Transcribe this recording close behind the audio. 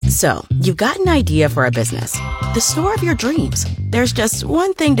So, you've got an idea for a business. The store of your dreams. There's just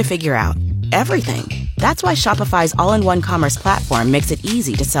one thing to figure out. Everything. That's why Shopify's all-in-one commerce platform makes it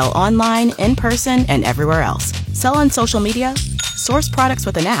easy to sell online, in person, and everywhere else. Sell on social media, source products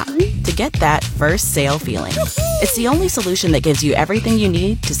with an app to get that first sale feeling. It's the only solution that gives you everything you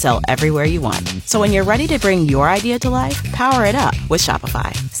need to sell everywhere you want. So when you're ready to bring your idea to life, power it up with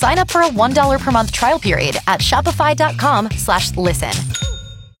Shopify. Sign up for a $1 per month trial period at shopify.com/listen.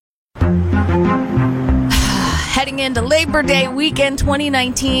 Heading into Labor Day weekend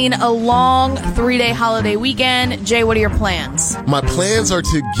 2019, a long 3-day holiday weekend. Jay, what are your plans? My plans are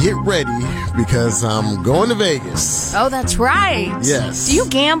to get ready because I'm going to Vegas. Oh, that's right. Yes. Do you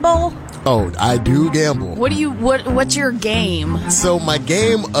gamble? Oh, I do gamble. What's your game? So my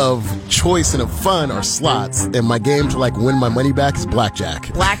game of choice and of fun are slots, and my game to win my money back is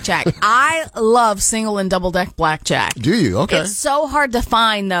blackjack. Blackjack. I love single and double deck blackjack. Do you? Okay. It's so hard to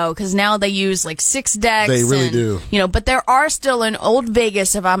find though, because now they use 6 decks. They really do. But there are still in Old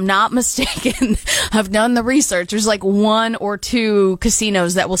Vegas, if I'm not mistaken, I've done the research. There's 1 or 2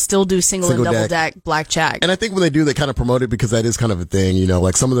 casinos that will still do single and double deck blackjack. And I think when they do, they kind of promote it because that is kind of a thing.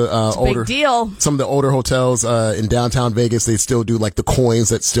 Some of the big deal. Some of the older hotels in downtown Vegas, they still do the coins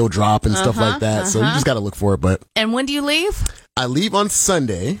that still drop and stuff like that. So you just got to look for it. But and when do you leave? I leave on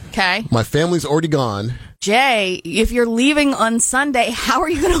Sunday. Okay. My family's already gone. Jay, if you're leaving on Sunday, how are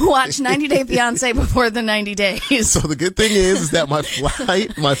you going to watch 90 Day Fiance before the 90 days? So the good thing is that my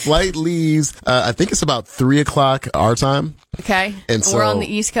flight leaves, I think it's about 3:00 our time. Okay. And so we're on the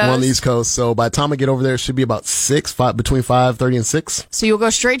East Coast? We're on the East Coast. So by the time I get over there, it should be about between 5:30 and 6. So you'll go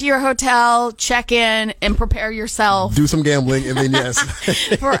straight to your hotel, check in, and prepare yourself. Do some gambling, and then yes.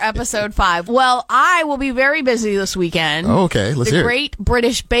 For episode 5. Well, I will be very busy this weekend. Oh, okay. Let's hear it. The Great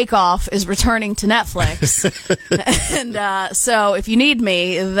British Bake Off is returning to Netflix. And so if you need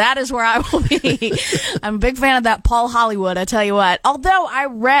me, that is where I will be. I'm a big fan of that Paul Hollywood, I tell you what. Although I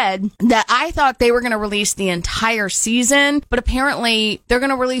read that I thought they were going to release the entire season, but apparently they're going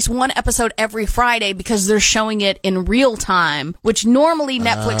to release one episode every Friday because they're showing it in real time, which normally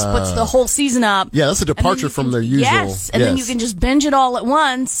Netflix puts the whole season up. Yeah, that's a departure from their usual. Yes, and then you can just binge it all at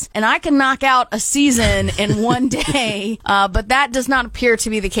once, and I can knock out a season in one day, but that does not appear to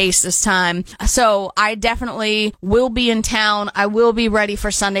be the case this time. So I definitely will be in town. I will be ready for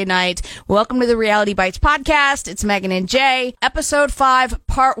Sunday night. Welcome to the Reality Bites podcast. It's Megan and Jay, episode 5,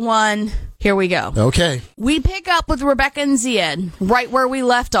 part 1. Here we go. Okay. We pick up with Rebecca and Zied right where we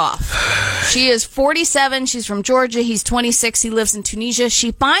left off. She is 47. She's from Georgia. He's 26. He lives in Tunisia.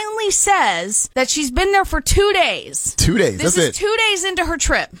 She finally says that she's been there for 2 days. 2 days. This That's is 2 days into her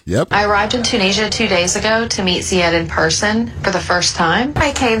trip. Yep. I arrived in Tunisia 2 days ago to meet Zied in person for the first time.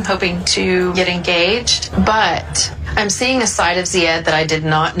 I came hoping to get engaged, but I'm seeing a side of Zied that I did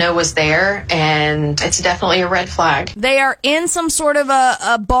not know was there, and it's definitely a red flag. They are in some sort of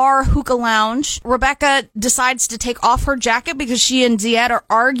a bar hookah lounge. Rebecca decides to take off her jacket because she and Zied are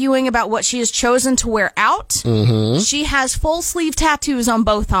arguing about what she has chosen to wear out. Mm-hmm. She has full sleeve tattoos on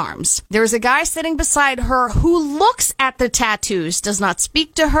both arms. There's a guy sitting beside her who looks at the tattoos, does not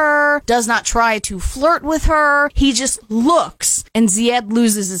speak to her, does not try to flirt with her. He just looks, and Zied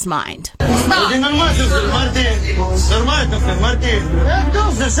loses his mind.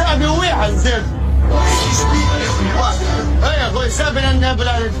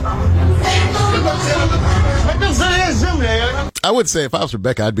 I would say if I was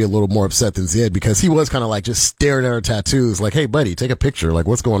Rebecca, I'd be a little more upset than Zied because he was kind of just staring at her tattoos like, hey, buddy, take a picture.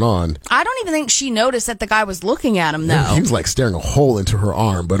 What's going on? I don't even think she noticed that the guy was looking at him, though. He was staring a hole into her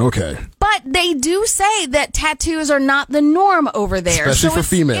arm, but okay. But they do say that tattoos are not the norm over there. Especially for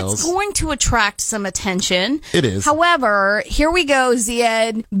females. It's going to attract some attention. It is. However, here we go,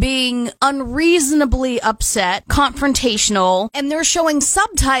 Zied being unreasonably upset, confrontational, and they're showing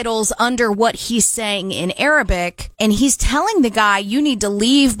subtitles under what he's saying in Arabic, and he's telling the guy, you need to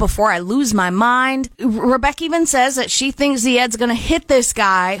leave before I lose my mind. Rebecca even says that she thinks Zied's going to hit this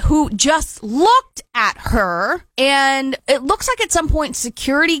guy who just looked at her, and it looks like at some point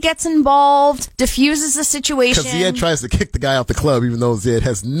security gets involved, diffuses the situation. Because Zied tries to kick the guy out the club, even though Zied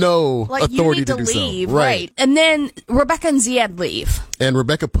has no authority to do leave, so. Right. And then Rebecca and Zied leave. And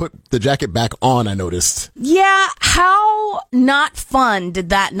Rebecca put the jacket back on, I noticed. Yeah, how not fun did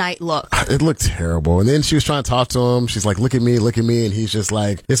that night look? It looked terrible. And then she was trying to talk to him. She's like, look at me. And he's just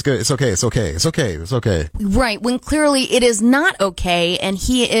like, it's good. It's okay. Right, when clearly it is not okay, and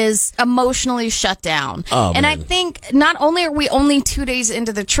he is emotionally shut down. Oh, and man. I think not only are we only 2 days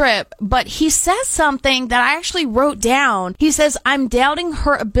into the trip, but he says something that I actually wrote down. He says, I'm doubting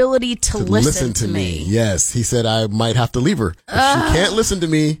her ability to listen to me. Yes, he said I might have to leave her. If she can't can't listen to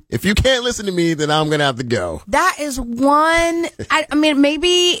me. If you can't listen to me, then I'm going to have to go. That is one. I mean,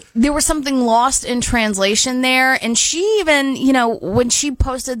 maybe there was something lost in translation there. And she even, when she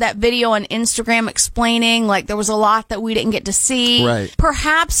posted that video on Instagram explaining, like, there was a lot that we didn't get to see. Right.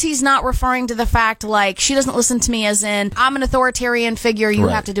 Perhaps he's not referring to the fact, like, she doesn't listen to me as in, I'm an authoritarian figure, you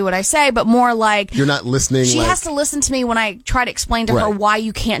have to do what I say, but more like, you're not listening. She has to listen to me when I try to explain to her why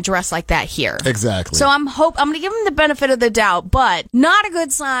you can't dress like that here. Exactly. So I'm going to give him the benefit of the doubt, but not a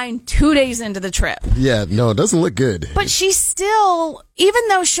good sign 2 days into the trip. Yeah, no, it doesn't look good. But she's still, even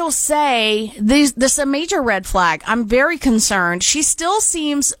though she'll say this is a major red flag, I'm very concerned. She still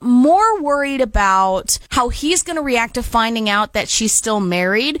seems more worried about how he's going to react to finding out that she's still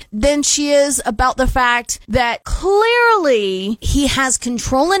married than she is about the fact that clearly he has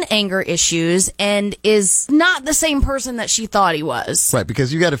control and anger issues and is not the same person that she thought he was. Right,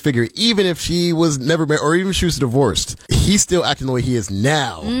 because you got to figure, even if she was never married or even if she was divorced, he's still acting the way he is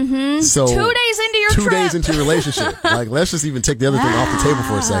now. Mm-hmm. So 2 days into your trip. 2 days into your relationship. Like, let's just even take the other thing off the table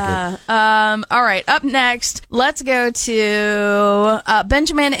for a second. All right, up next, let's go to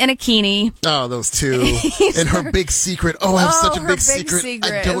Benjamin and Akini. Oh, those two. And her big secret. Oh, I have such a big secret.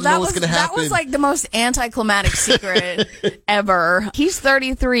 I don't know what's going to happen. That was like the most anticlimactic secret ever. He's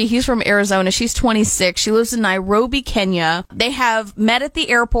 33. He's from Arizona. She's 26. She lives in Nairobi, Kenya. They have met at the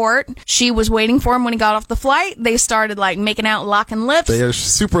airport. She was waiting for him when he got off the flight. They started like making out, locking lips. They are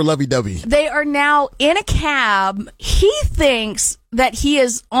super lovey-dovey. They are now in a cab. He thinks that he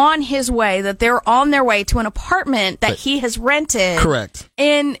is on his way, that they're on their way to an apartment that he has rented. Correct.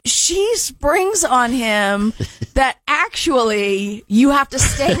 And she springs on him that actually you have to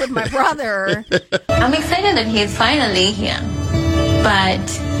stay with my brother. I'm excited that he's finally here. But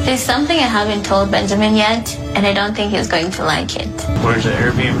there's something I haven't told Benjamin yet, and I don't think he's going to like it. Where's the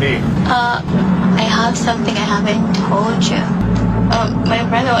Airbnb? I have something I haven't told you. My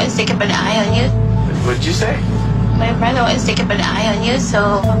brother wants to keep an eye on you. What'd you say? My brother wants to keep an eye on you, so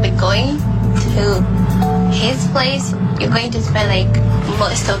I'll be going to his place. You're going to spend like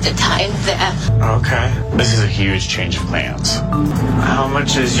most of the time there. Okay. This is a huge change of plans. How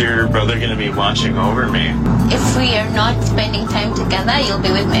much is your brother going to be watching over me? If we are not spending time together, you'll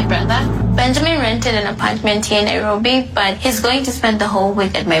be with my brother. Benjamin rented an apartment here in Nairobi, but he's going to spend the whole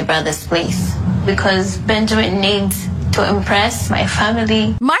week at my brother's place because Benjamin needs to impress my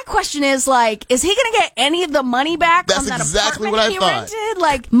family. My question is, like, is he going to get any of the money back on that exactly apartment what I he thought. rented?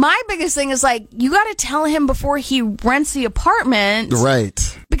 Like, my biggest thing is, like, you got to tell him before he rents the apartment.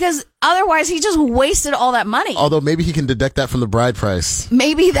 Right. Because otherwise he just wasted all that money. Although maybe he can deduct that from the bride price.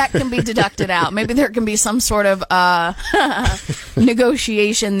 Maybe that can be deducted out. Maybe there can be some sort of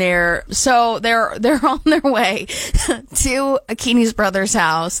negotiation there. So they're on their way to Akini's brother's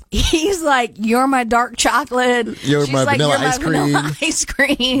house. He's like, "You're my dark chocolate. You're She's my like, vanilla "You're my ice cream." vanilla ice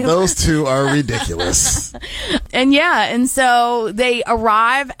cream. Those two are ridiculous. And so they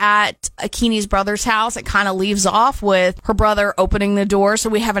arrive at Akini's brother's house. It kind of leaves off with her brother opening the door, so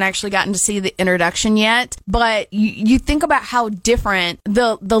we haven't actually gotten to see the introduction yet. But you think about how different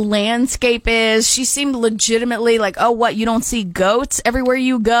the landscape is. She seemed legitimately like, oh, what, you don't see goats everywhere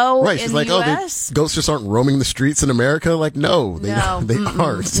you go Right, she's in like, the US? goats just aren't roaming the streets in America? Like, no, they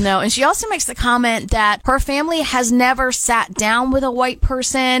aren't. No, and she also makes the comment that her family has never sat down with a white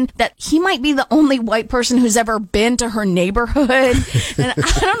person, that he might be the only white person who's ever been to her neighborhood. And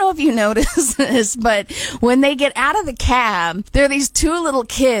I don't know if you noticed this, but when they get out of the cab, there are these two little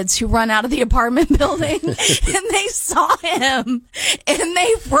kids who run out of the apartment building and they saw him and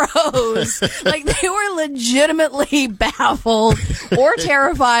they froze. Like, they were legitimately baffled or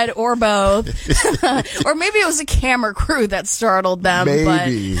terrified or both. Or maybe it was a camera crew that startled them.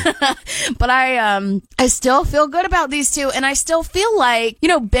 Maybe. But I still feel good about these two, and I still feel like,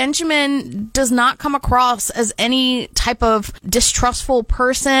 Benjamin does not come across as any type of distrustful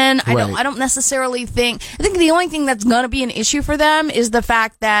person. Right. I don't necessarily think the only thing that's going to be an issue for them is the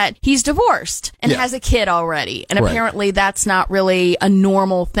fact that he's divorced and has a kid already. And apparently that's not really a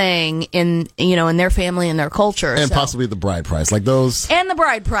normal thing in their family and their culture. And possibly the bride price, like those. And the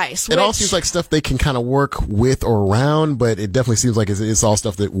bride price. It all seems like stuff they can kind of work with or around, but it definitely seems like it's all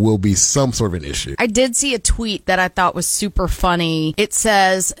stuff that will be some sort of an issue. I did see a tweet that I thought was super funny. It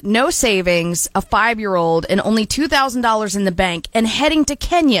says, no savings, a 5-year-old, and only $2,000 in the bank, and heading to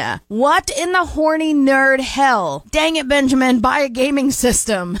Kenya. What in the horny nerd hell? Dang it, Benjamin, buy a gaming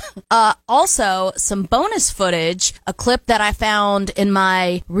system. Also, some bonus footage, a clip that I found in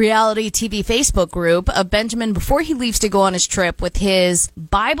my reality TV Facebook group of Benjamin before he leaves to go on his trip with his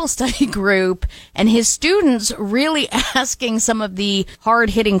Bible study group and his students really asking some of the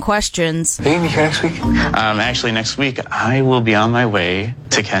hard-hitting questions. Are you going to be here next week? Actually, next week, I will be on my way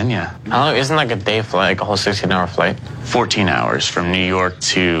to Kenya. How long? Isn't like a day flight, like a whole 16-hour flight? 14 hours from New York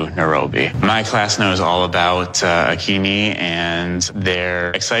to Nairobi. My class knows all about Akini, and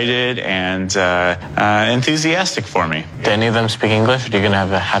they're excited and enthusiastic for me. Do any of them speak English, or are you going to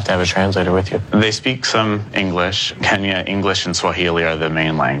have to have a translator with you? They speak some English. Kenya, English, and Swahili are the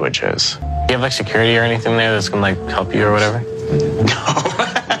main languages. Do you have like security or anything there that's going to like help you or whatever?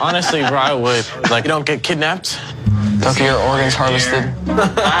 No. Honestly, bro, I would. Like, you don't get kidnapped? Don't get your organs harvested?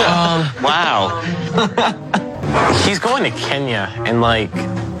 Wow. He's going to Kenya, and like,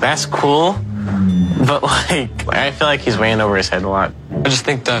 that's cool. But like, I feel like he's way in over his head a lot. I just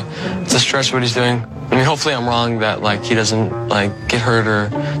think that it's a stretch what he's doing. I mean, hopefully I'm wrong that like he doesn't like get hurt or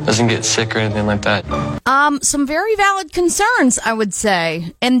doesn't get sick or anything like that. Some very valid concerns, I would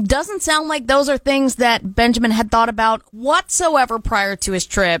say. And doesn't sound like those are things that Benjamin had thought about whatsoever prior to his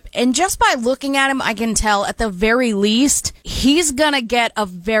trip. And just by looking at him, I can tell at the very least, he's gonna get a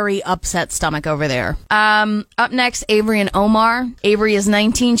very upset stomach over there. Up next, Avery and Omar. Avery is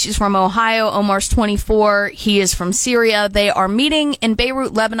 19. She's from Ohio. Omar's 24. He is from Syria. They are meeting in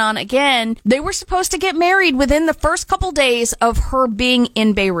Beirut, Lebanon again. They were supposed to get married within the first couple days of her being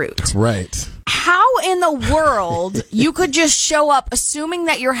in Beirut. Right. How in the world you could just show up assuming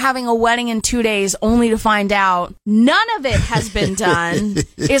that you're having a wedding in 2 days only to find out none of it has been done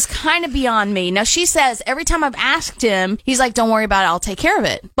is kind of beyond me. Now, she says every time I've asked him, he's like, don't worry about it, I'll take care of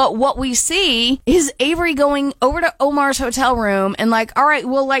it. But what we see is Avery going over to Omar's hotel room and like, all right,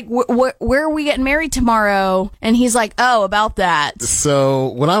 well, like, where are we getting married tomorrow? And he's like, oh, about that. So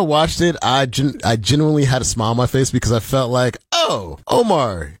when I watched it, I genuinely had a smile on my face because I felt like, oh,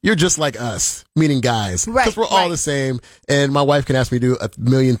 Omar, you're just like us. Meaning guys. Right. Because we're all the same. And my wife can ask me to do a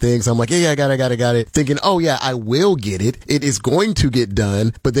million things. I'm like, yeah, I got it. Thinking, oh yeah, I will get it. It is going to get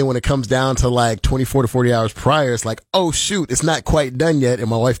done. But then when it comes down to like 24 to 40 hours prior, it's like, oh shoot, it's not quite done yet. And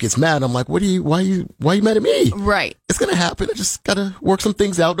my wife gets mad. I'm like, why are you mad at me? Right. It's going to happen. I just got to work some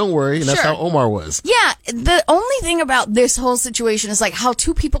things out. Don't worry. And that's how Omar was. Yeah. The only thing about this whole situation is like how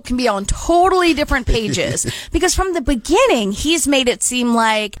two people can be on totally different pages. Because from the beginning, he's made it seem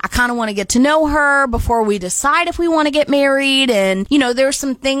like I kind of want to get to know her before we decide if we want to get married. And, you know, there's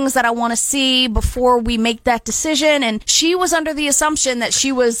some things that I want to see before we make that decision. And she was under the assumption that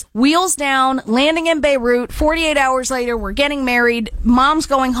she was wheels down, landing in Beirut. 48 hours later, we're getting married. Mom's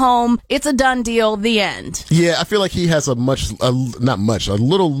going home. It's a done deal. The end. Yeah, I feel like he has a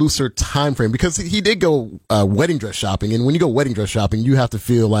little looser time frame because he did go wedding dress shopping. And when you go wedding dress shopping, you have to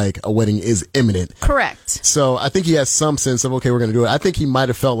feel like a wedding is imminent. Correct. So I think he has some sense of, okay, we're going to do it. I think he might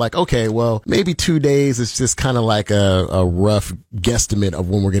have felt like, okay, well, maybe 2 days is just kind of like a rough guesstimate of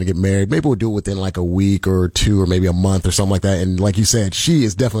when we're going to get married. Maybe we'll do it within like a week or two or maybe a month or something like that. And like you said, she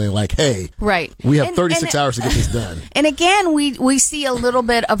is definitely like, hey, right, we have 36 hours to get this done. And again, we see a little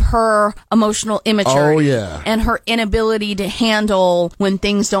bit of her emotional immaturity. Oh, yeah. And her inability to handle when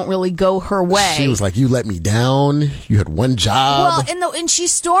things don't really go her way. She was like, you let me down. You had one job. Well, and she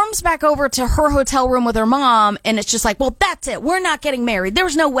storms back over to her hotel room with her mom, and it's just like, well, that's it. We're not getting married.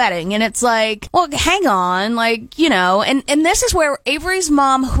 There's no wedding. And it's like, well, hang on. Like, you know, and this is where Avery's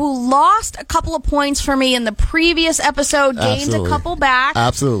mom, who lost a couple of points for me in the previous episode, gained a couple back.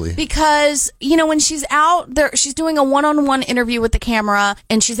 Absolutely. Because, you know, when she's out there, she's doing a one-on-one interview with the camera,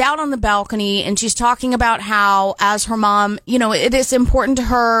 and she's out on the balcony, and she's talking about how, as her mom, you know, it is important to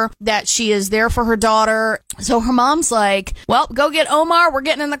her that she is there for her daughter. So her mom's like, well, go get Omar. We're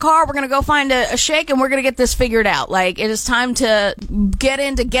getting in the car. We're going to go find a shake, and we're going to get this figured out. Like, it is time to get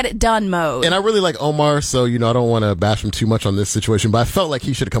it done mode. And I really like Omar, so, you know, I don't want to bash him too much on this situation, but I felt like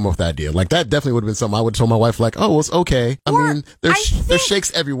he should have come up with that idea. Like, that definitely would have been something I would have told my wife, like, oh, well, it's okay. I mean, there's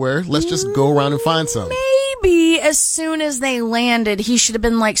shakes everywhere. Let's just go around and find some. Maybe as soon as they landed, he should have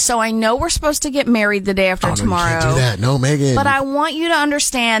been like, so I know we're supposed to get married the day after tomorrow. No, you can't do that. No, Megan. But I want you to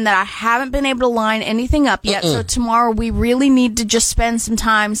understand that I haven't been able to line anything up yet. So tomorrow we really need to just spend some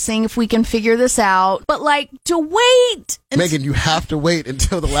time seeing if we can figure this out. But like, to wait. Megan, you have to wait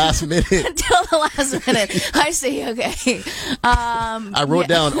until the last minute. Until the last minute. I see. Okay. I wrote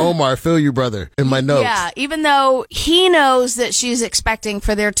down Omar, feel you, brother, in my notes. Yeah, even though he knows that she's expecting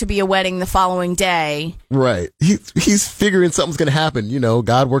for there to be a wedding the following day. Right. He's figuring something's going to happen. You know,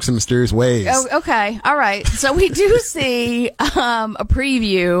 God works in mysterious ways. Oh, okay. All right. So we do see a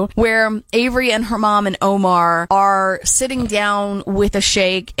preview where Avery and her mom and Omar are sitting down with a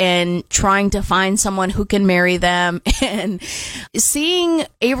sheikh and trying to find someone who can marry them, and seeing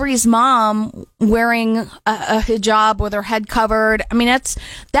Avery's mom wearing a hijab with her head covered. I mean,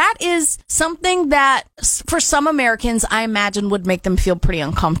 that is something that for some Americans, I imagine, would make them feel pretty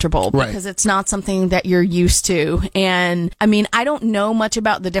uncomfortable, because it's not something that you're used to. And I mean, I don't know much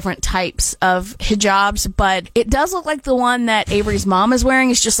about the different types of hijabs, but it does look like the one that Avery's mom is wearing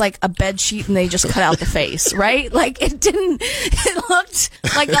is just like a bed sheet and they just cut out the face, right? Like it looked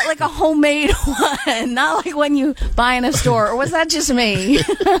like a homemade one, not like when you buy in a store. Or was that just me?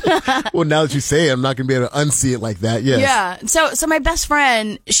 Well, now that you say it, I'm not going to be able to unsee it like that. Yes. Yeah. So my best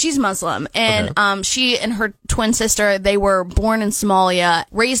friend, she's Muslim, and she and her twin sister, they were born in Somalia,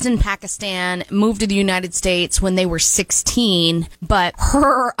 raised in Pakistan, moved to the United States when they were 16. But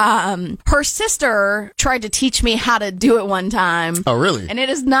her sister tried to teach me how to do it one time. Oh, really? And it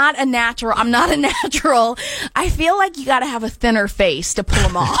is not a natural. I'm not a natural. I feel like you got to have a thinner face to pull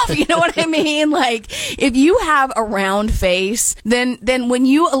them off. You know what I mean? Like, if you have a round face, then when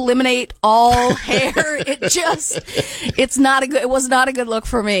you eliminate all hair, it was not a good look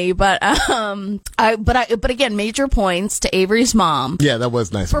for me. But again, major points to Avery's mom. Yeah, that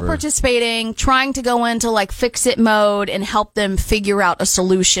was nice for participating, trying to go into like fix it mode and help them figure out a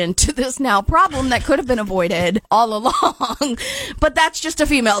solution to this now problem that could have been avoided all along. But that's just a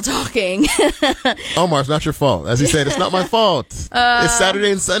female talking. Omar, it's not your fault. As he said, it's not my fault. It's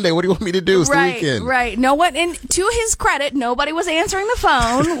Saturday and Sunday. What do you want me to do? It's the weekend. Right. No one, and to his credit, nobody was answering the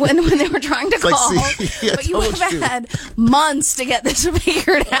phone when they were trying to call. But you would have had months to get this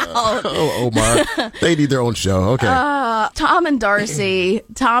figured out. Omar. They need their own show. Okay. Tom and Darcy.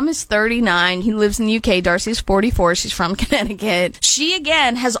 Tom is 39. He lives in the UK. Darcy's 44. She's from Connecticut. She,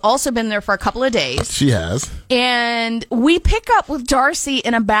 again, has also been there for a couple of days. She has. And we pick up with Darcy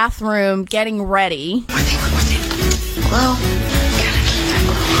in a bathroom getting ready. Well,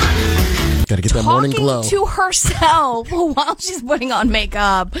 gotta get that morning glow. Talking to herself while she's putting on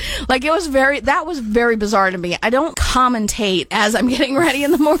makeup. Like, that was very bizarre to me. I don't commentate as I'm getting ready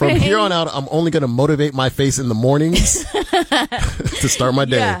in the morning. From here on out, I'm only gonna motivate my face in the mornings to start my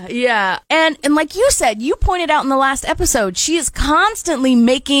day. Yeah. And like you said, you pointed out in the last episode, she is constantly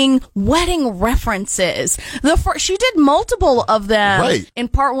making wedding references. She did multiple of them in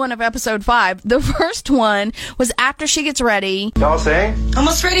part 1 of episode 5. The first one was after she gets ready. Y'all saying?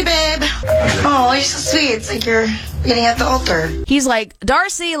 Almost ready, babe. Oh, you're so sweet. It's like you're getting at the altar. He's like,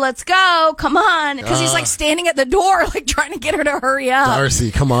 Darcy, let's go. Come on. Because he's like standing at the door, like trying to get her to hurry up. Darcy,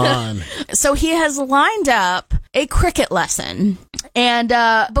 come on. So he has lined up a cricket lesson. And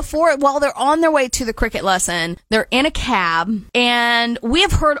while they're on their way to the cricket lesson, they're in a cab. And we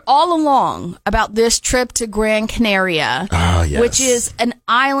have heard all along about this trip to Gran Canaria, which is an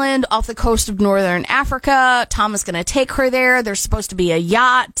island off the coast of northern Africa. Tom is going to take her there. There's supposed to be a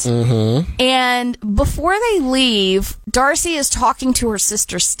yacht. Mm-hmm. And before they leave, Darcy is talking to her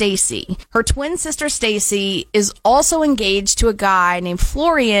sister Stacy. Her twin sister Stacy is also engaged to a guy named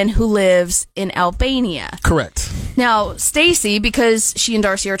Florian who lives in Albania. Correct. Now, Stacy, because she and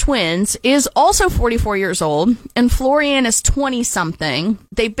Darcy are twins, is also 44 years old, and Florian is 20-something.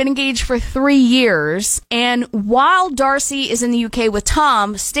 They've been engaged for 3 years, and while Darcy is in the UK with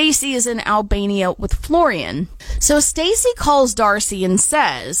Tom, Stacy is in Albania with Florian. So Stacy calls Darcy and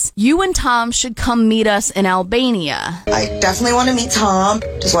says, "You and Tom should come meet us in Albania." I definitely want to meet Tom.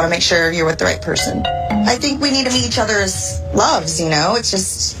 Just want to make sure you're with the right person. I think we need to meet each other's loves,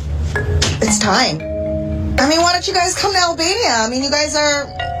 it's time. I mean, why don't you guys come to Albania? I mean, you guys are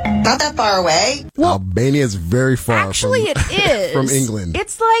not that far away. Well, Albania is very far. Actually, it is. From England.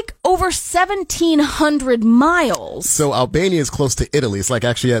 It's like over 1,700 miles. So Albania is close to Italy. It's like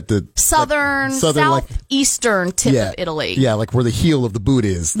actually at the southeastern tip of Italy. Yeah, like where the heel of the boot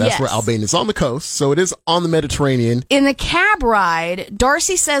is. That's where Albania is. On the coast, so it is on the Mediterranean. In the cab ride,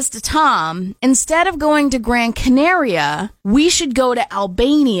 Darcy says to Tom, instead of going to Gran Canaria, we should go to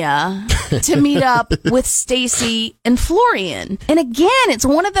Albania to meet up with Stacy and Florian. And again, it's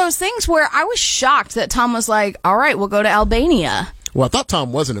one of those things where I was shocked that Tom was like, all right, we'll go to Albania. Well, I thought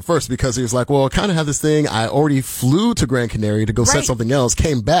Tom wasn't at first because he was like, well, I kind of have this thing. I already flew to Gran Canaria to go set something else,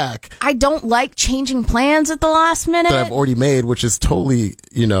 came back. I don't like changing plans at the last minute. That I've already made, which is totally,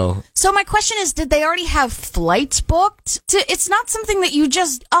 So my question is, did they already have flights booked? It's not something that you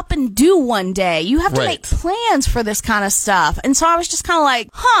just up and do one day. You have to make plans for this kind of stuff. And so I was just kind of like,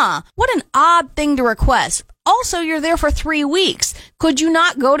 what an odd thing to request. Also, you're there for 3 weeks. Could you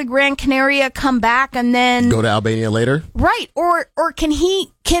not go to Gran Canaria, come back, and then go to Albania later? Right. Or can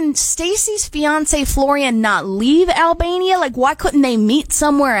he can Stacy's fiance Florian not leave Albania? Like, why couldn't they meet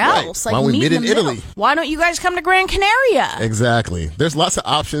somewhere else? Right. Like, why don't we meet in Italy? Middle? Why don't you guys come to Gran Canaria? Exactly. There's lots of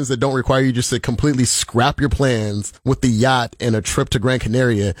options that don't require you just to completely scrap your plans with the yacht and a trip to Gran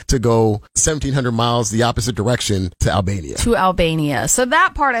Canaria to go 1,700 miles the opposite direction to Albania. So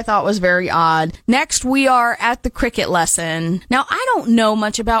that part I thought was very odd. Next, we are at the cricket lesson. Now, I don't know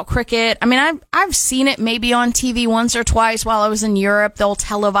much about cricket. I mean, I've seen it maybe on TV once or twice while I was in Europe. They'll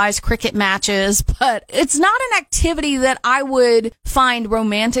televise cricket matches, but it's not an activity that I would find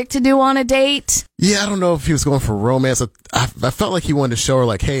romantic to do on a date. Yeah, I don't know if he was going for romance. I felt like he wanted to show her,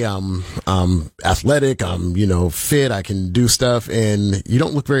 like, hey, I'm athletic, I'm, fit, I can do stuff, and you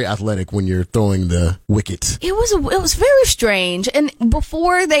don't look very athletic when you're throwing the wicket. It was very strange. And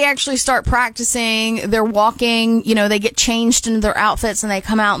before they actually start practicing, they're walking, they get changed into their outfits and they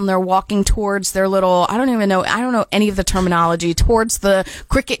come out and they're walking towards their little, I don't know any of the terminology, towards the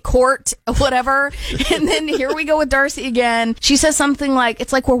cricket court, whatever. And then here we go with Darcy again. She says something like,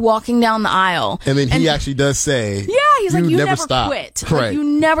 it's like we're walking down the aisle. And then he actually does say, yeah, he's like, you never stop. Quit. Right. Like, you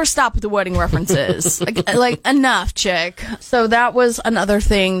never stop with the wedding references. like enough, chick. So that was another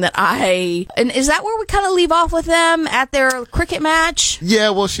thing that and is that where we kind of leave off with them at their cricket match?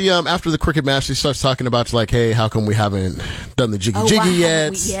 Yeah, well, she, after the cricket match, she starts talking about, like, hey, how come we haven't done the jiggy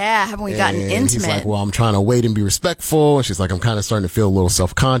yet? Haven't we gotten intimate? He's like, well, I'm trying to wait and be respectful. And she's like, I'm kind of starting to feel a little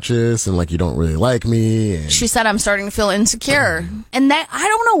self-conscious and like you don't really like me. And she said, I'm starting to feel insecure. And that, I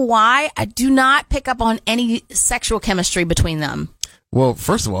don't know why, I do not pick up on any sexual chemistry between them. Well,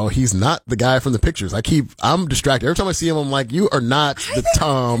 first of all, he's not the guy from the pictures. I'm distracted. Every time I see him, I'm like, you are not the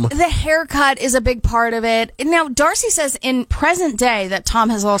Tom. The haircut is a big part of it. Now, Darcy says in present day that Tom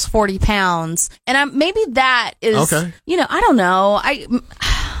has lost 40 pounds. And maybe that is, okay. I don't know.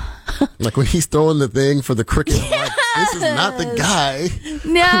 Like when he's throwing the thing for the cricket, I'm like, this is not the guy who's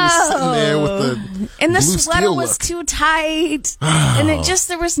sitting there with the and the blue sweater was too tight. And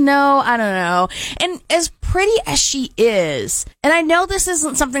there was no, I don't know. And as pretty as she is, and I know this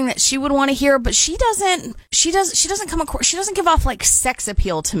isn't something that she would want to hear, but she doesn't give off like sex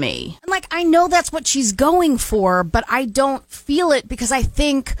appeal to me. And like, I know that's what she's going for, but I don't feel it because I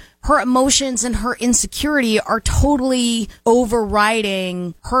think her emotions and her insecurity are totally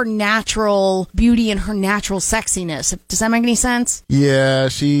overriding her natural beauty and her natural sexiness. Does that make any sense? Yeah,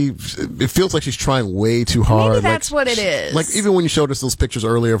 it feels like she's trying way too hard. Maybe that's what it is. Like, even when you showed us those pictures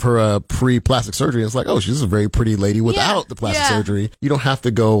earlier of her pre-plastic surgery, it's like, oh, she's a very pretty lady without the plastic surgery. You don't have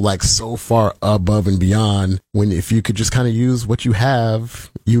to go like so far above and beyond if you could just kind of use what you have,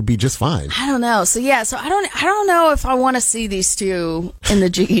 you'd be just fine. I don't know. So I don't know if I want to see these two in the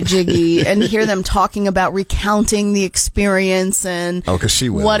jiggy and hear them talking about recounting the experience and because she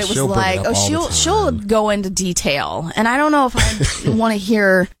will. What it was like. She'll go into detail, and I don't know if I want to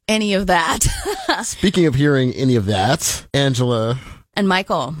hear any of that. Speaking of hearing any of that, Angela and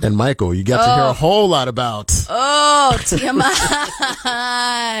Michael, you got to hear a whole lot about. TMI.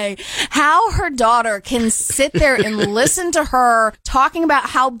 How her daughter can sit there and listen to her talking about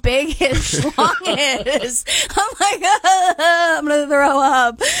how big his schlong is. I'm like, I'm going to throw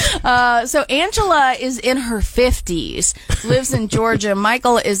up. So Angela is in her 50s, lives in Georgia.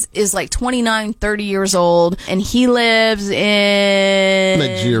 Michael is like 29, 30 years old, and he lives in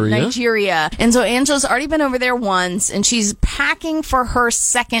Nigeria. And so Angela's already been over there once, and she's packing for her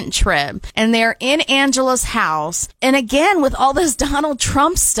second trip. And they're in Angela's house. And again, with all this Donald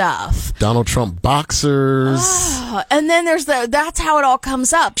Trump stuff. Donald Trump boxers. And then that's how it all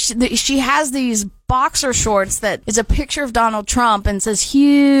comes up. She has these boxer shorts that is a picture of Donald Trump and says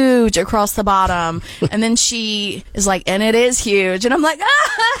huge across the bottom. And then she is like, and it is huge. And I'm like,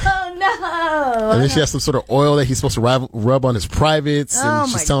 oh no. And then she has some sort of oil that he's supposed to rub on his privates. And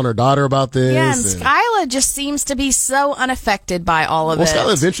she's telling her daughter about this. Yeah, and Skyla just seems to be so unaffected by all of it. Well,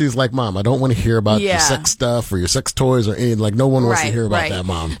 Skyla eventually is like, Mom, I don't want to hear about your sex stuff or your sex toys or anything. Like, no one wants to hear about that,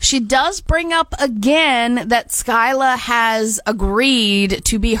 Mom. She does bring up again that Skyla has agreed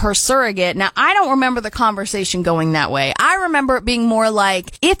to be her surrogate. Now, I don't remember the conversation going that way. I remember it being more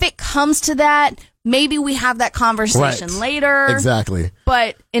like, if it comes to that, maybe we have that conversation later. Exactly.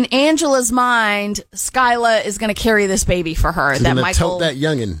 But in Angela's mind, Skyla is going to carry this baby for her. She's gonna tote that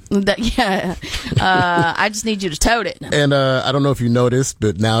youngin'. I just need you to tote it. And I don't know if you noticed,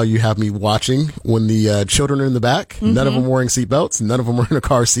 but now you have me watching when the children are in this none of them wearing seatbelts. None of them are in a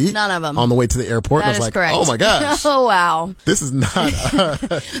car seat. None of them. On the way to the airport. That I was is like, correct. oh my gosh. Oh, wow. This is not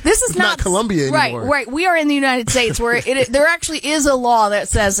this is not Colombia anymore. Right. We are in the United States where there actually is a law that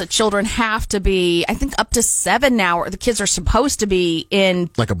says that children have to be, I think, up to 7 now, or the kids are supposed to be in in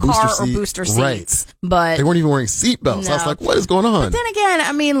like a booster car seat. or booster seats. Right. But they weren't even wearing seatbelts. No. I was like, what is going on? But then again,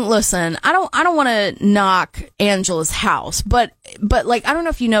 I mean, listen, I don't want to knock Angela's house, but like, I don't know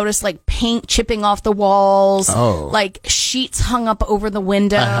if you noticed, like, paint chipping off the walls, like sheets hung up over the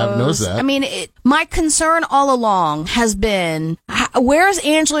windows. I have noticed that. I mean, my concern all along has been, where is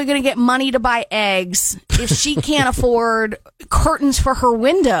Angela going to get money to buy eggs if she can't afford curtains for her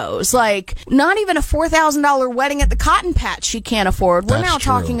windows? Like, not even a $4,000 wedding at the Cotton Patch she can't afford. We're now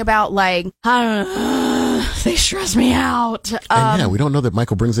talking about, like, I don't know, they stress me out. And we don't know that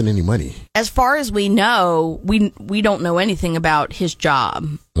Michael brings in any money. As far as we know, we don't know anything about his job.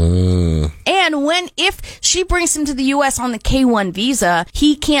 And if she brings him to the U.S. on the K-1 visa,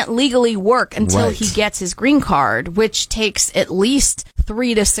 he can't legally work until he gets his green card, which takes at least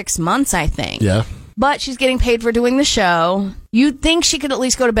 3 to 6 months, I think. Yeah. But she's getting paid for doing the show. You'd think she could at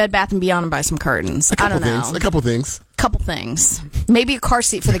least go to Bed Bath & Beyond and buy some curtains. I don't know. A couple things. Maybe a car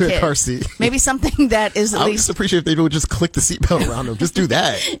seat for the kid. A car seat. Maybe something that is at I would least... just appreciate if they would just click the seatbelt around them. Just do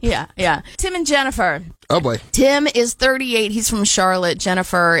that. Yeah. Tim and Jennifer. Oh, boy. Tim is 38. He's from Charlotte.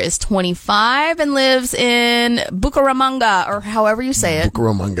 Jennifer is 25 and lives in Bucaramanga, or however you say it.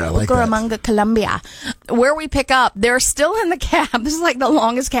 Bucaramanga, I like that. Bucaramanga, Colombia. Where we pick up, they're still in the cab. This is like the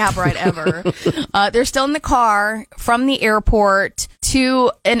longest cab ride ever. They're still in the car from the airport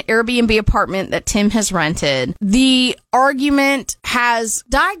to an Airbnb apartment that Tim has rented. The argument has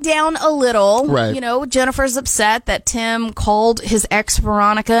died down a little. Right. You know, Jennifer's upset that Tim called his ex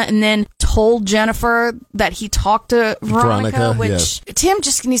Veronica and then told Jennifer that he talked to Veronica, which Tim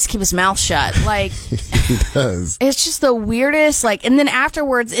just needs to keep his mouth shut. Like, he does. It's just the weirdest. Like, and then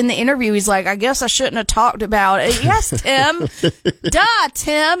afterwards in the interview, he's like, I guess I shouldn't have talked about it. Yes, Tim. Duh,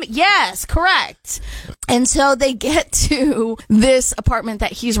 Tim. Yes, correct. And so they get to this apartment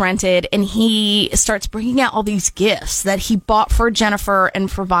that he's rented, and he starts bringing out all these gifts that he bought for Jennifer and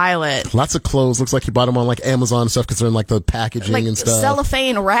for Violet. Lots of clothes. Looks like he bought them on like Amazon and stuff, considering like the packaging like and stuff.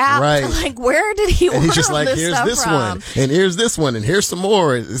 Cellophane wrap. Right. Like, where did he order And he's just like, this here's stuff this from? one, and here's this one, and here's some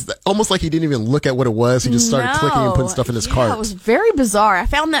more. It's almost like he didn't even look at what it was. He just started clicking and putting stuff in his cart. It was very bizarre. I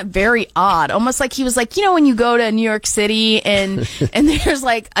found that very odd. Almost like he was like, you know, when you go to New York City and there's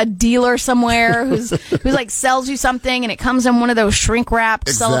like a dealer somewhere who's like sells you something and it comes in one of those shrink wrapped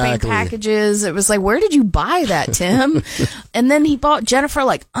cellophane packages. It was like, where did you buy that, Tim? And then he bought Jennifer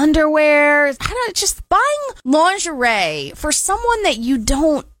like underwear. I don't know, just buying lingerie for someone that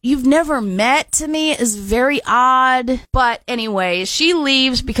you've never met, to me, is very odd. But anyway, she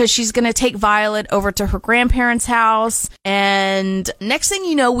leaves because she's going to take Violet over to her grandparents' house. And next thing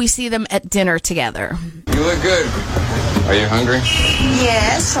you know, we see them at dinner together. You look good. Are you hungry?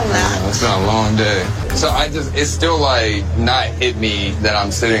 Yes, a lot. It's been a long day. So it's still like not hit me that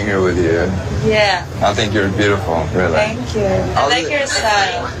I'm sitting here with you. Yeah. I think you're beautiful, really. Thank you. I like your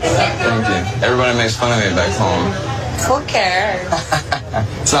style. Thank you. Everybody makes fun of me back home. Who cares?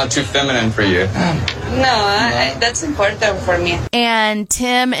 It's not too feminine for you. No, that's important for me. And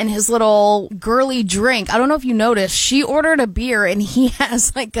Tim and his little girly drink. I don't know if you noticed, she ordered a beer and he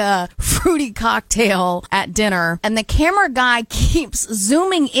has like a fruity cocktail at dinner. And the camera guy keeps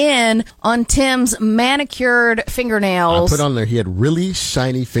zooming in on Tim's manicured fingernails. I put on there, he had really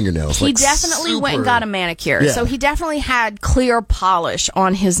shiny fingernails. He definitely went and got a manicure. Yeah. So he definitely had clear polish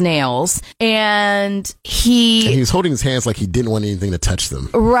on his nails. And he was holding his hands like he didn't want anything to touch them.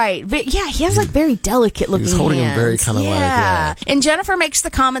 Right. But yeah, he has like very delicate looking hands. He was holding them very kind of like, yeah. And Jennifer makes the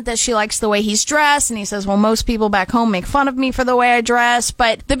comment that she likes the way he's dressed, and he says, well, most people back home make fun of me for the way I dress.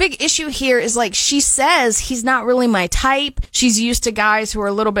 But the big issue here is, like, she says he's not really my type. She's used to guys who are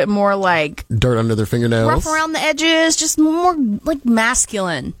a little bit more like dirt under their fingernails, rough around the edges, just more like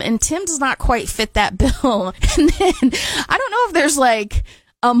masculine. And Tim does not quite fit that bill. And then I don't know if there's like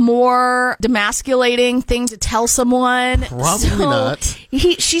a more demasculating thing to tell someone. Probably not.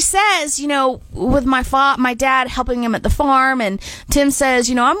 She says, you know, with my dad helping him at the farm, and Tim says,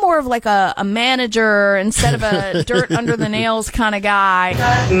 you know, I'm more of like a manager instead of a dirt under the nails kind of guy.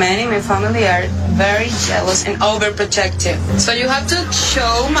 Many in my family are very jealous and overprotective. So you have to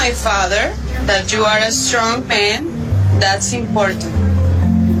show my father that you are a strong man. That's important.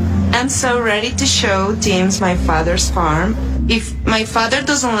 I'm so ready to show Tim's my father's farm. If my father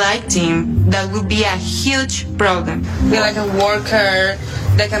doesn't like Tim, that would be a huge problem. Be like a worker,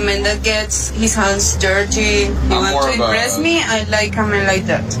 like a man that gets his hands dirty. You want to impress me? I like a man like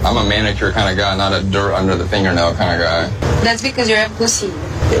that. I'm a manicure kind of guy, not a dirt under the fingernail kind of guy. That's because you're a pussy.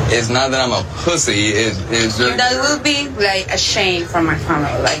 It's not that I'm a pussy. It's just... That would be like a shame for my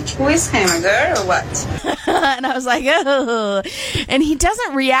family. Like, who is him, a girl or what? And I was like, oh. And he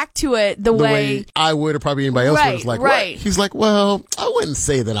doesn't react to it the way I would, or probably anybody else would. Like, right. What? He's like, well, I wouldn't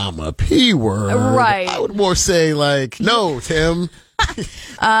say that I'm a P word. Right. I would more say like, no, Tim.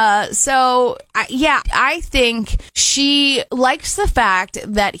 I think she likes the fact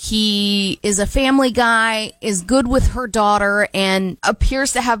that he is a family guy, is good with her daughter, and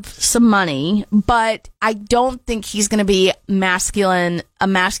appears to have some money, but I don't think he's going to be a masculine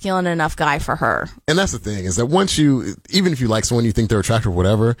enough guy for her. And that's the thing, is that once you, even if you like someone, you think they're attractive or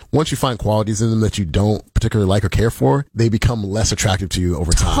whatever, once you find qualities in them that you don't particularly like or care for, they become less attractive to you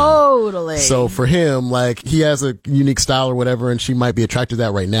over time. Totally. So for him, like, he has a unique style or whatever, and she might be attracted to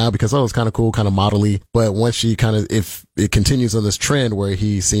that right now because, oh, it's kind of cool, kind of modelly. But once she kind of, if it continues on this trend where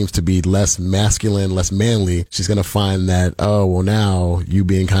he seems to be less masculine, less manly, she's going to find that, oh, well, now you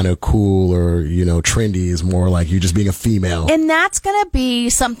being kind of cool or, you know, trendy is more like you just being a female. And that's going to be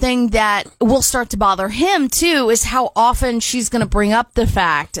something that will start to bother him too, is how often she's going to bring up the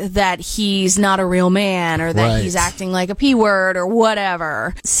fact that he's not a real man, or that he's acting like a P word or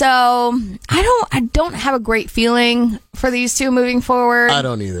whatever. So I don't have a great feeling for these two moving forward. I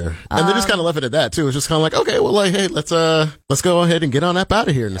don't either. And they just kind of left it at that too. It's just kind of like, okay, well, like, hey, let's go ahead and get on up out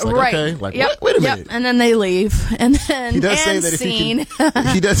of here. And it's like, okay, like, wait a minute. And then they leave. And then he does say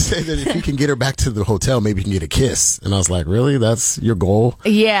that he does say that if he can get her back to the hotel, maybe he can get a kiss. And I was like, really? That's your goal?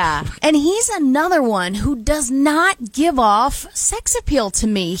 Yeah. And he's another one who does not give off sex appeal to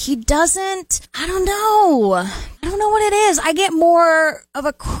me. He doesn't, I don't know what it is. I get more of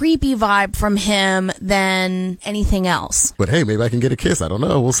a creepy vibe from him than anything else. But hey, maybe I can get a kiss. I don't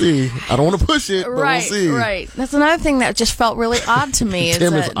know. We'll see. I don't want to push it, but we'll see. Right. That's another thing that just felt really odd to me.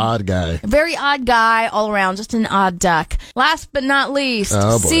 Tim is an odd guy. Very odd guy all around. Just an odd duck. Last but not least,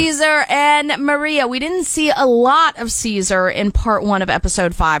 Caesar and Maria. We didn't see a lot of Caesar in part 1 of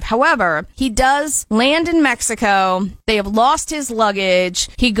episode 5. However, he does land in Mexico. They have lost his luggage.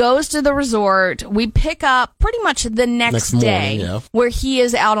 He goes to the resort. We pick up pretty much the next day morning, where he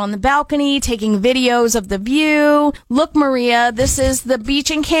is out on the balcony taking videos of the view. Look, Maria, this is the beach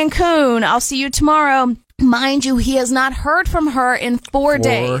in Cancun. I'll see you tomorrow. Mind you, he has not heard from her in 4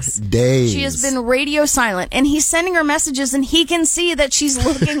 days. 4 days. She has been radio silent, and he's sending her messages, and he can see that she's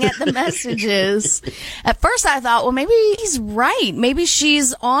looking at the messages. At first, I thought, well, maybe he's right. Maybe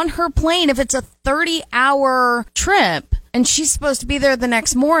she's on her plane. If it's a 30-hour trip and she's supposed to be there the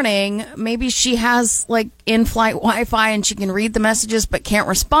next morning, maybe she has like in-flight Wi-Fi and she can read the messages but can't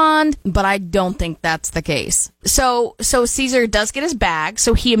respond. But I don't think that's the case. So Caesar does get his bag,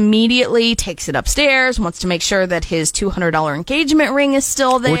 so he immediately takes it upstairs, wants to make sure that his $200 engagement ring is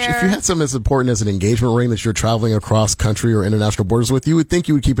still there. Which, if you had something as important as an engagement ring that you're traveling across country or international borders with, you would think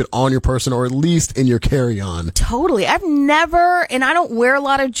you would keep it on your person or at least in your carry-on. Totally. I've never, and I don't wear a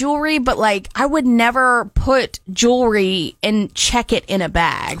lot of jewelry, but like I would never put jewelry and check it in a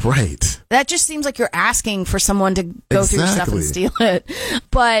bag. Right. That just seems like you're asking for someone to go through stuff and steal it.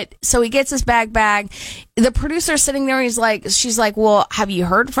 But so he gets his bag back. The producer's sitting there. She's like, well, have you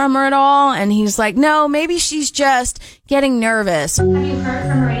heard from her at all? And he's like, no, maybe she's just getting nervous. Have you heard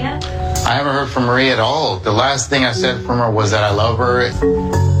from Maria? I haven't heard from Maria at all. The last thing I said from her was that I love her.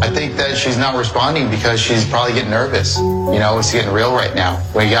 I think that she's not responding because she's probably getting nervous. You know, it's getting real right now.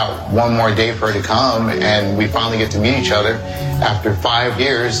 We got one more day for her to come, and we finally get to meet each other. After 5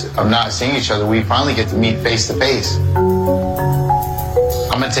 years of not seeing each other, we finally get to meet face to face.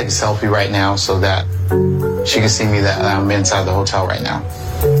 I'm gonna take a selfie right now so that she can see me that I'm inside the hotel right now.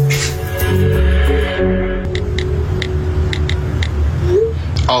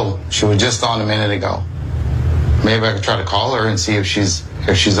 Oh, she was just on a minute ago. Maybe I could try to call her and see if she's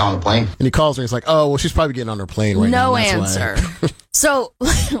on the plane. And he calls her and he's like, oh, well, she's probably getting on her plane right now. No answer. So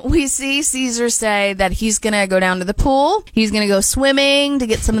we see Caesar say that he's going to go down to the pool. He's going to go swimming to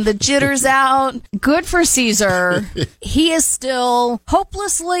get some of the jitters out. Good for Caesar. He is still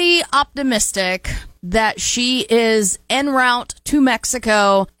hopelessly optimistic that she is en route to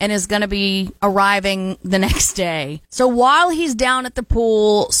Mexico and is going to be arriving the next day. So while he's down at the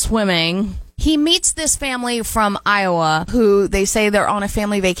pool swimming, he meets this family from Iowa who they say they're on a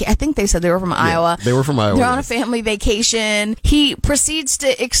family vacation. I think they said they were from Iowa. They were from Iowa. They're on a family vacation. He proceeds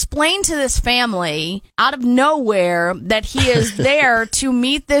to explain to this family out of nowhere that he is there to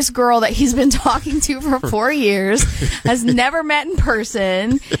meet this girl that he's been talking to for 4 years, has never met in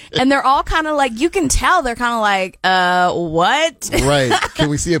person. And they're all kind of like, you can tell they're kind of like, what? Right. Can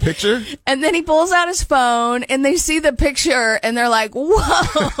we see a picture? And then he pulls out his phone and they see the picture and they're like,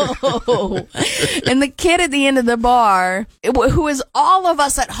 whoa. And the kid at the end of the bar, who is all of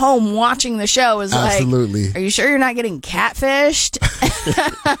us at home watching the show, is Absolutely. like, are you sure you're not getting catfished?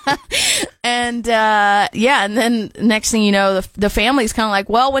 And and then next thing you know, the family's kind of like,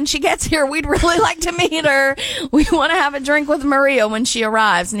 well, when she gets here, we'd really like to meet her. We want to have a drink with Maria when she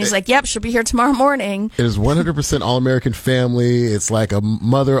arrives. And he's like, yep, she'll be here tomorrow morning. It is 100% all-American family. It's like a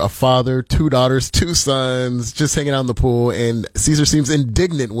mother, a father, 2 daughters, 2 sons, just hanging out in the pool. And Caesar seems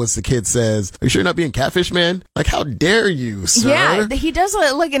indignant once the kid says, are you sure you're not being catfished, man? Like, how dare you, sir? Yeah, he does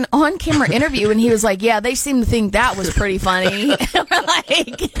like an on-camera interview, and he was like, yeah, they seem to think that was pretty funny. We're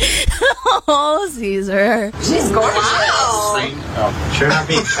like, oh, Caesar. She's gorgeous. Wow. Sure not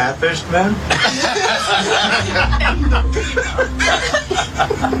being catfished, man?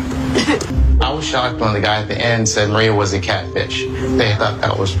 I was shocked when the guy at the end said Maria was a catfish. They thought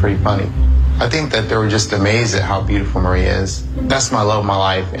that was pretty funny. I think that they were just amazed at how beautiful Maria is. That's my love of my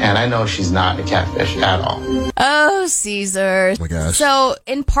life, and I know she's not a catfish at all. Oh, Caesar. Oh my gosh. So,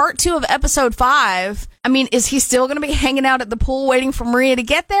 in part 2 of episode 5, I mean, is he still going to be hanging out at the pool waiting for Maria to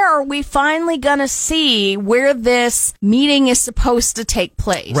get there, or are we finally going to see where this meeting is supposed to take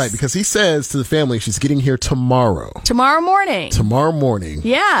place? Right, because he says to the family she's getting here tomorrow. Tomorrow morning. Tomorrow morning.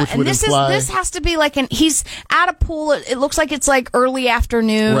 Yeah, and this has to be like he's at a pool. It looks like it's like early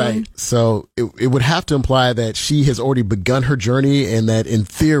afternoon. Right. So it would have to imply that she has already begun her journey, and that in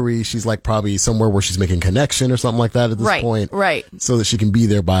theory she's like probably somewhere where she's making connection or something like that at this point. Right. So that she can be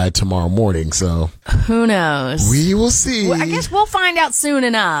there by tomorrow morning. So who knows? We will see. Well, I guess we'll find out soon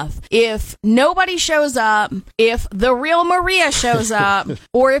enough. If nobody shows up, if the real Maria shows up,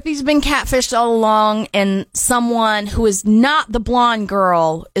 or if he's been catfished all along and someone who is not the blonde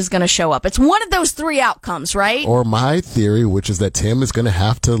girl is going to show up. It's one of those 3 outcomes, right? Or my theory, which is that Tim is going to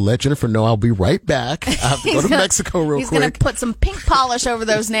have to let Jennifer know I'll be right back. I have to go to Mexico real quick. He's going to put some pink polish over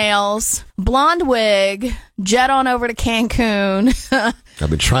those nails, blonde wig, jet on over to Cancun. I've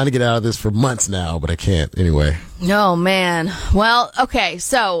been trying to get out of this for months now, but I can't. Anyway. Oh, man. Well, okay.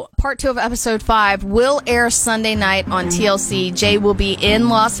 So, part 2 of episode 5 will air Sunday night on TLC. Jay will be in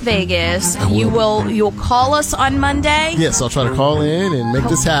Las Vegas. You'll call us on Monday? Yes, I'll try to call in and make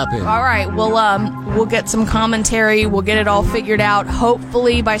this happen. All right. We'll get some commentary. We'll get it all figured out.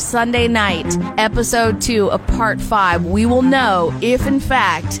 Hopefully by Sunday night, episode 2 of part 5, we will know if, in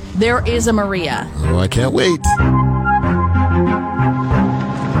fact, there is a Maria. Oh, I can't wait.